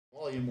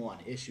Volume 1,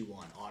 Issue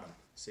 1, Autumn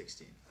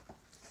 16.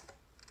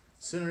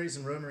 Sooneries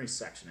and Rumouries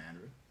section,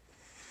 Andrew.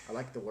 I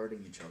like the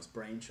wording you chose,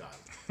 brainchild.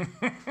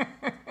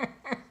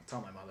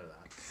 Tell my mother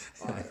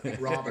that.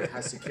 Robert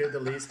has secured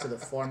the lease to the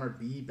former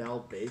B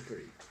Bell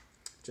Bakery,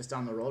 just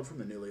down the road from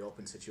the newly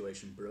opened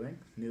Situation Brewing.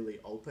 Newly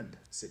opened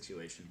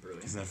Situation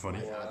Brewing. Isn't that funny?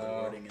 I had the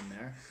wording in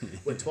there.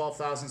 With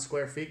 12,000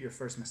 square feet, your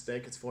first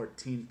mistake, it's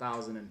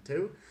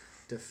 14,002.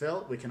 To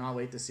fill, we cannot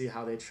wait to see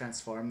how they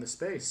transform the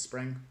space.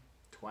 Spring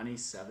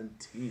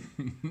 2017.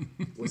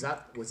 was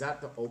that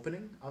the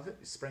opening of it?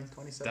 Spring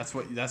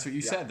 2017. That's what you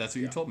said. That's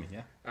what you told me.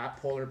 Yeah. At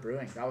Polar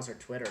Brewing. That was our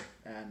Twitter,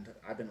 and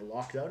I've been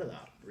locked out of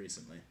that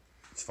recently.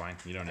 It's fine.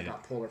 You don't need I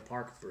got Polar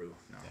Park Brew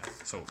now. Yeah.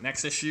 So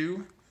next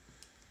issue.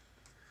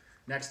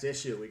 Next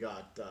issue, we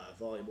got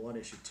Volume 1,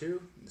 Issue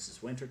 2. This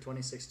is Winter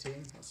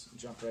 2016. Let's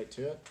jump right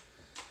to it.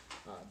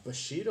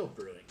 Bushido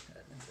Brewing,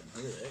 Edmonton.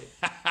 Who are they?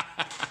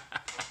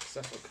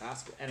 Successful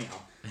cast. Anyhow,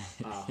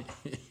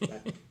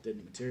 that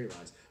didn't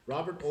materialize.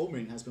 Robert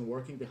Olmering has been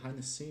working behind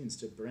the scenes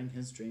to bring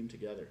his dream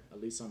together.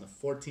 At least on the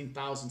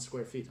 14,000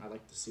 square feet. I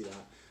like to see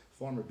that.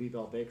 Former B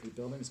Bell Bakery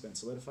building has been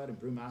solidified, and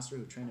brewmaster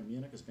who trained in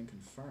Munich has been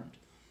confirmed.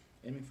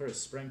 Aiming for a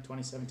spring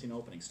 2017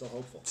 opening. Still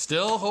hopeful.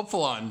 Still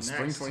hopeful on Next,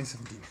 spring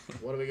 2017.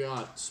 What do we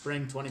got?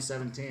 Spring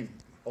 2017.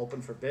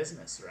 Open for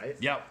business, right?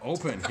 Yep,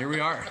 open. Here we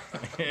are.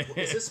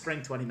 Is this spring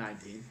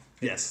 2019?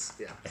 Yes.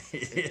 Yeah,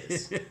 it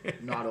is.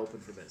 Not open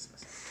for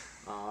business.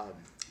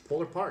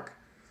 Polar Park.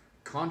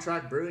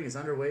 Contract brewing is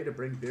underway to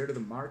bring beer to the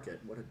market.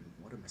 What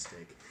a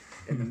mistake.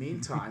 In the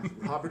meantime,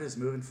 Robert is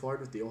moving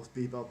forward with the old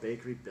B Bell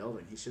Bakery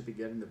building. He should be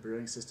getting the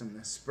brewing system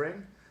this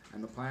spring,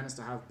 and the plan is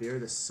to have beer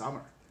this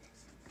summer.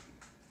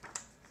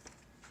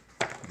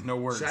 No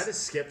words. Should I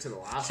just skip to the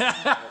last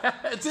one?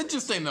 It's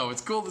interesting, though.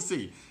 It's cool to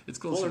see. It's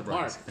cool Polar to see.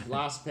 Park,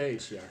 last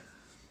page here.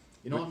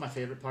 You know what my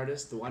favorite part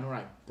is? The one where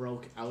I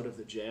broke out of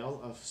the jail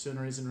of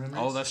Sooneries and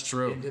Rumouries. Oh, that's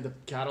true. Into the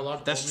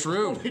catalog. That's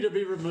true. Only to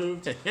be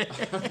removed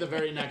the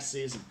very next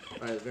season.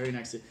 Or the very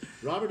next season.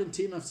 Robert and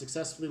team have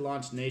successfully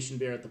launched Nation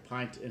Beer at the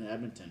Pint in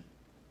Edmonton.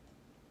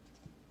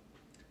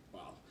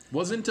 Wow.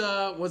 Wasn't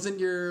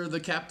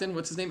the captain?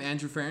 What's his name?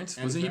 Andrew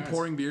Ference. Wasn't he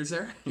pouring beers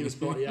there? He was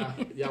pouring.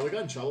 Yeah, we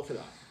got in trouble for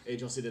that.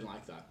 HLC didn't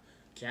like that.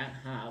 Can't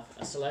have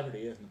a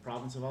celebrity in the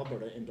province of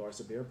Alberta endorse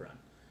a beer brand.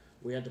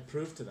 We had to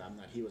prove to them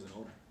that he was an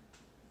owner.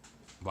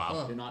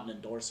 Wow. You're not an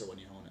endorser when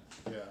you own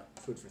it.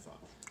 Yeah. Food for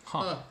thought.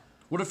 Huh.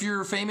 What if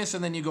you're famous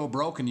and then you go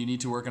broke and you need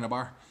to work in a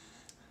bar?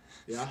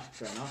 Yeah,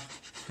 fair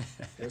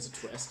enough. There's a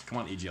twist. Come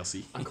on,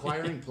 EGLC.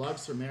 Acquiring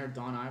plugs for Mayor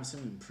Don Iveson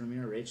and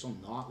Premier Rachel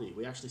Notley.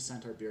 We actually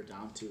sent our beer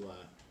down to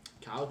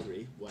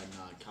Calgary when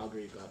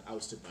Calgary got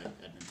ousted by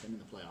Edmonton in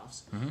the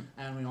playoffs. Mm-hmm.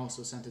 And we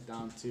also sent it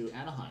down to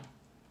Anaheim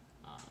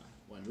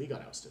when we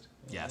got ousted.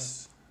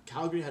 Yes.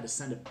 Calgary had to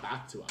send it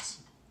back to us.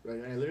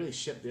 Right? I literally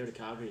shipped beer to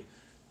Calgary.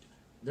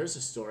 There's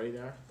a story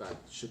there that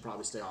should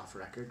probably stay off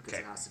record because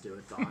it has to do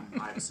with Don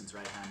Iveson's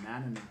right-hand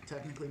man and a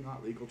technically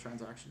not legal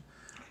transaction.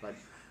 But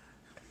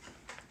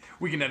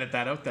we can edit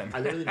that out then.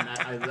 I literally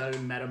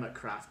met him at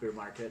Craft Beer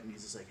Market, and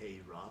he's just like, "Hey,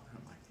 Rob." And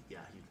I'm like, "Yeah,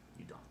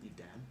 you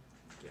Dan?"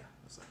 Yeah,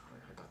 I was like,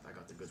 "I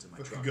got the goods in my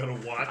truck." You got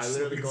a watch. I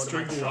literally go to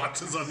my truck.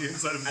 Watches on the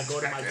inside of I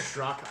go to my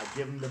truck. I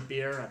give him the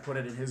beer. I put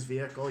it in his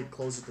vehicle. He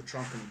closes the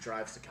trunk and he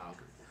drives to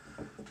Calgary.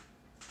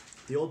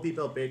 The old B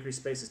Bell Bakery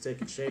space is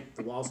taking shape.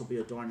 The walls will be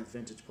adorned with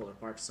vintage Polar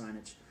Park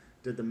signage.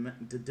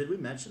 Did we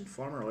mention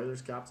former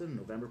Oilers captain,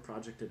 November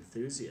Project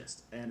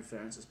enthusiast, and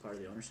Ference as part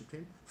of the ownership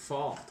team?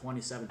 Fall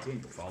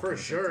 2017. For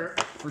sure.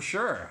 For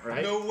sure.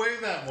 Right? No way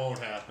that won't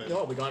happen.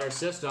 No, we got our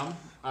system.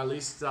 At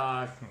least.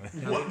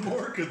 What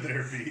more could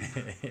there be?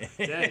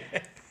 Okay.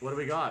 What do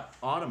we got?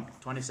 Autumn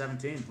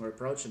 2017. We're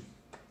approaching.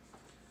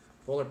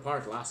 Polar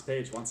Park, last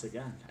page once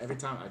again. Every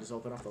time I just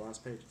open up the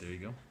last page. There you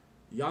go.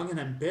 Young and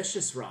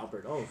ambitious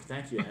Robert. Oh,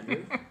 thank you,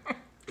 Andrew.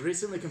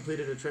 Recently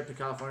completed a trip to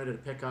California to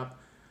pick up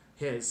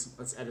his,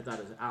 let's edit that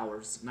as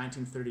ours,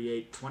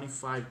 1938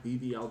 25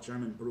 BBL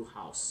German brew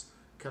house.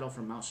 Kettle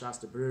from Mount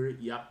Shasta Brewery.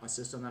 Yep, a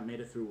system that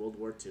made it through World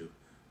War II.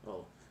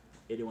 Oh,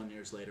 81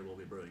 years later we'll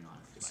be brewing on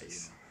it. Just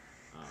nice.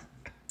 So you know.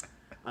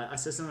 A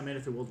system that made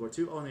it through World War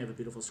II. Only have a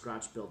beautiful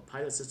scratch build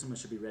pilot system that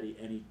should be ready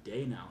any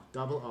day now.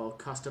 00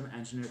 custom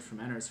engineered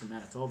fermenters from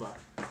Manitoba.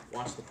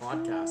 Watch the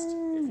podcast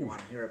if you want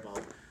to hear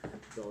about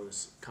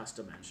those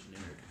custom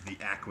engineered. The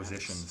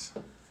acquisitions.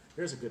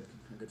 Here's a good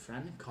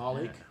friend,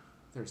 colleague. Yeah.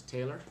 There's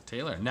Taylor.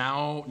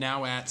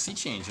 Now at Sea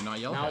Change and not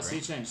Yellowhead. Now at Sea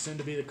Change, soon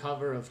to be the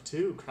cover of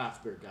 2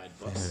 craft beer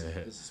guidebooks.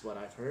 This is what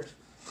I've heard.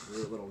 A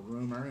little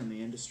rumor in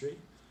the industry.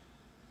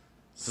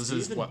 This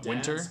is what,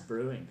 Dan's winter?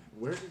 Brewing.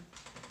 Where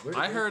did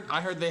I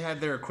heard they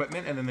had their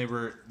equipment and then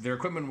their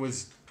equipment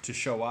was to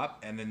show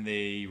up and then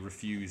they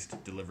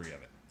refused delivery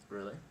of it.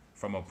 Really?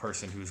 From a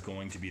person who's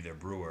going to be their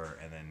brewer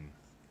and then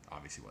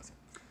obviously wasn't.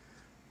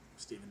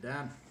 Stephen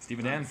Dan,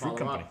 Fruit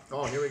Company.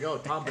 Oh, here we go.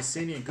 Tom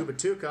Bassini and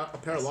Gubatuka, a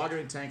pair of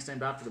lagering tanks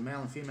named after the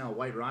male and female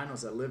white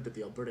rhinos that lived at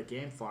the Alberta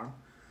Game Farm,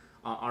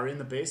 are in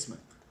the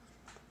basement.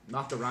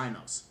 Not the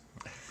rhinos.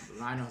 The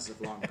rhinos have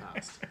long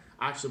passed.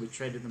 Actually, we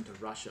traded them to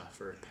Russia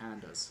for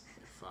pandas.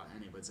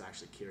 anybody's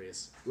actually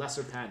curious.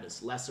 Lesser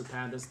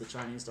pandas. The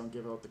Chinese don't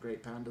give out the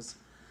great pandas.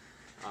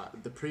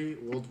 The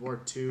pre-World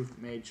War II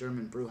made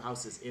German brew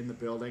house is in the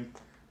building.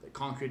 The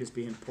concrete is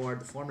being poured.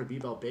 The former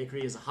Bebel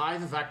Bakery is a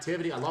hive of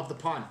activity. I love the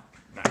pun.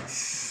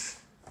 Nice.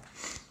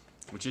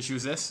 Which issue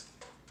is this?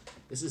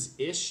 This is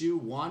issue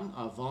 1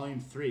 of volume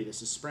 3.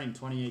 This is spring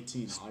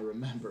 2018. I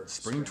remember.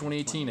 Spring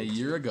 2018, a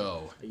year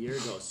ago. A year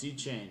ago. Seed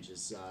Change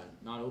is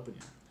not open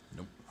yet.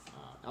 Nope.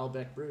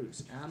 Albeck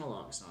Brews.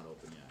 Analog's not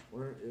open yet.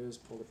 Where is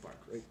Polar Park?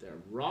 Right there.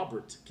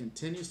 Robert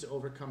continues to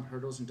overcome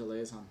hurdles and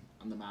delays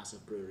on the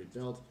massive brewery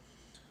build.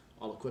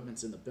 All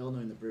equipment's in the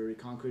building. The brewery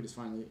concrete is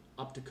finally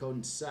up to code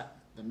and set.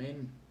 The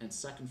main and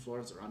second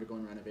floors are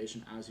undergoing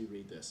renovation as you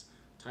read this.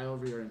 Tie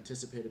over your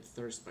anticipated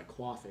thirst by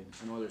quaffing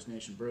an Oilers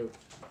Nation brew.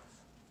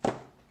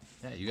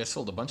 Yeah, you guys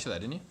sold a bunch of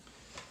that, didn't you?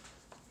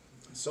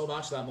 So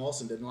much that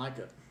Molson didn't like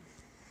it.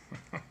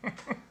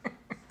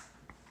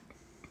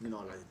 You know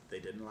what they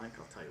didn't like?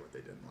 I'll tell you what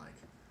they didn't like.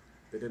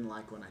 They didn't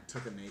like when I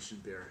took a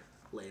Nation Beer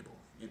label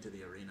into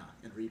the arena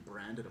and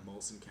rebranded a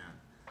Molson can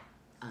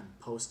and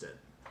posted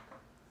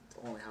to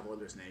only have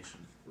Oilers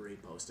Nation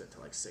repost it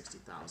to like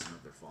 60,000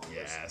 of their followers.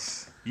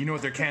 Yes. You know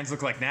what their cans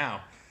look like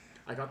now.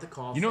 I got the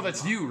call. You know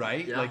that's you,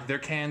 right? Yeah. Like their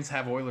cans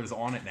have Oilers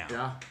on it now.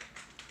 Yeah.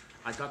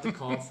 I got the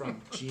call from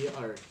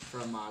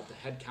the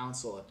head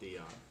counsel at the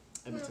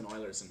Edmonton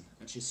Oilers,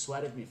 and she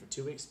sweated me for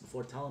 2 weeks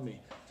before telling me,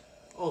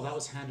 oh, that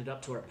was handed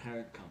up to our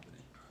parent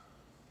company.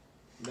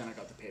 And then I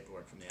got the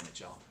paperwork from the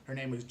NHL. Her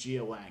name was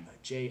Gia Wang,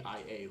 Jiawang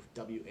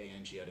out of New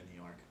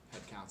York,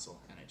 head counsel,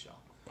 NHL.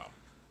 Wow.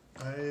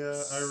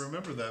 I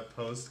remember that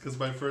post because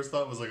my first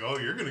thought was like, oh,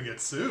 you're gonna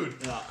get sued.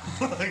 Yeah.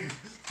 Like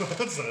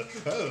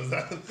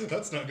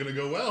that's not gonna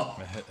go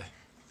well.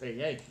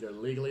 Hey, you're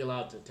legally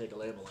allowed to take a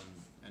label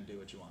and do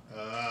what you want.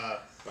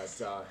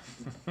 But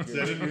I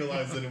didn't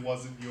realize that it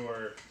wasn't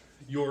your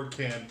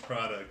canned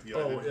product. You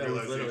know, I didn't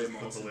realize you just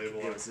put the label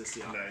on. It was this,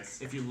 yeah.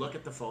 Nice. If you look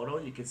at the photo,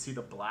 you can see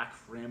the black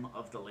rim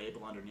of the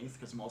label underneath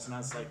because Molson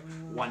has like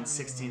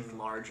 1/16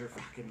 larger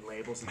fucking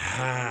labels.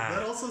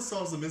 That also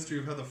solves the mystery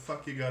of how the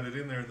fuck you got it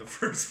in there in the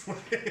first I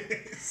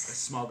place.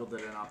 smuggled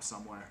it in up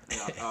somewhere.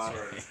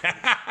 Yeah,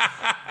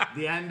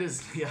 the end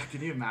is,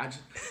 can you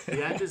imagine?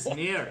 The end is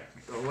near.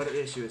 What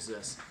issue is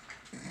this?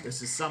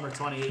 This is summer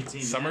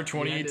 2018. Summer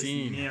 2018. The end is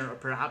near, or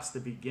perhaps the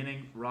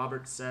beginning.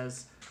 Robert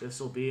says this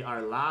will be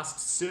our last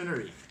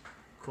Soonery.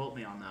 Quote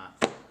me on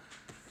that.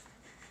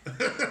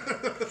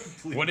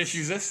 What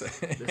issue is this?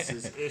 This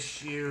is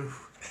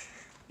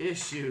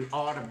issue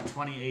autumn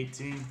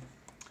 2018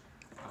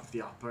 of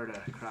the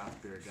Alberta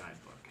Craft Beer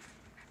Guidebook.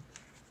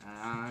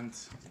 And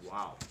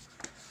wow.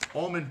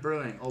 Almond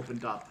Brewing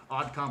opened up.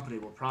 Odd Company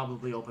will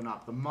probably open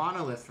up. The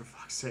Monolith, for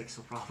fuck's sakes,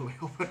 will probably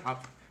open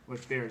up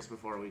with beers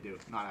before we do.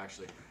 Not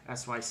actually.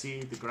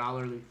 SYC, the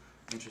Growlerly.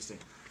 Interesting.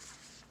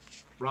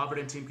 Robert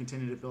and team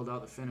continue to build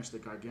out the finish, the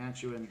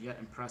gargantuan yet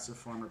impressive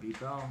former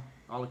B-Bell.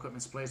 All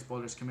equipment's placed,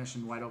 boilers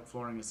commissioned, white oak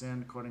flooring is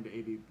in, according to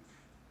AB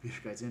Beer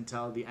Guide's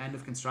intel. The end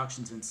of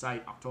construction's in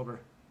sight, October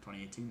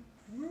 2018.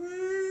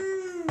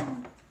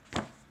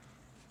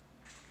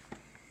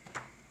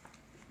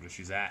 What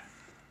issue's that?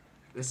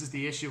 This is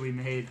the issue we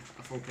made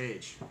a full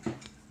page.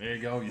 There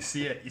you go. You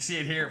see it. You see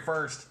it here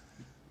first.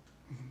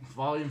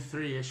 Volume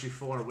 3, issue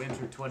 4,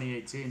 winter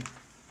 2018.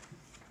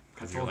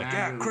 Because you're like,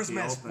 yeah,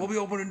 Christmas. We'll be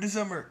open in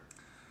December.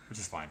 Which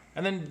is fine.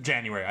 And then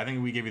January. I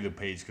think we gave you the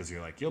page because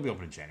you're like, you'll be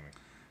open in January.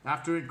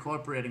 After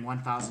incorporating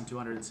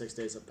 1,206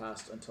 days have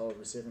passed until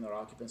receiving their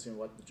occupancy and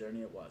what the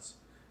journey it was.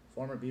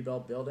 Former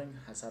B-Bell building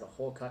has had a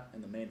hole cut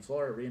in the main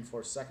floor, a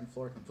reinforced second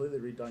floor, completely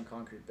redone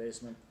concrete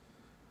basement.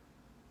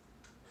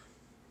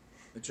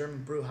 The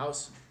German brew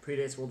house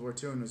predates World War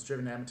II and was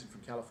driven to Edmonton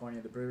from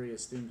California. The brewery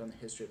is themed on the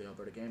history of the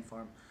Alberta game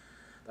farm.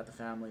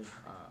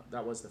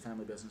 That was the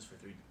family business for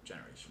 3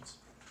 generations.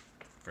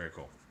 Very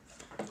cool.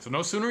 So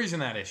no Sooneries in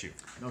that issue.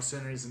 No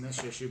Sooneries in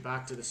this issue.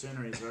 Back to the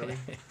Sooneries early.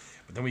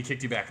 But then we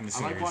kicked you back in the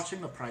Sooneries. I like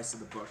watching the price of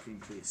the book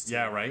increase too.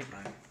 Yeah, right?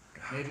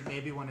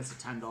 Maybe when it's a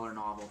 $10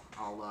 novel,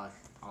 I'll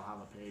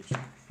have a page.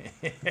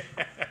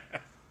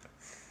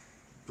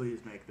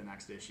 Please make the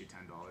next issue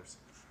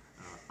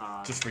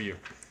 $10. Just for you.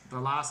 The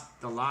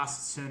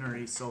last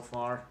Soonery so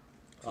far.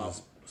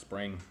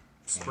 Spring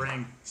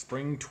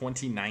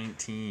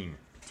 2019.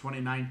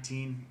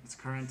 2019. It's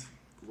current.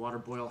 Water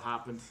boil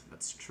happened.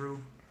 That's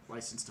true.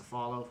 License to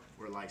follow.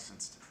 We're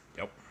licensed.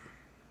 Yep.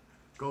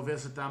 Go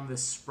visit them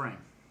this spring.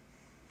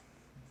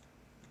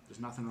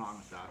 There's nothing wrong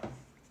with that.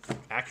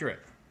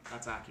 Accurate.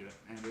 That's accurate.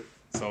 And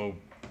So,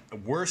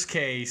 worst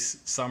case,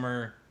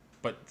 summer,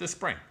 but this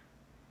spring.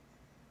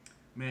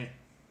 May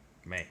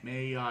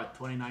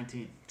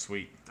 2019.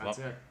 Sweet. That's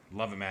it.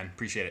 Love it, man.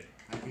 Appreciate it.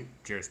 Thank you.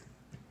 Cheers.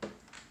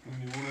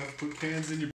 And you won't have to put cans in your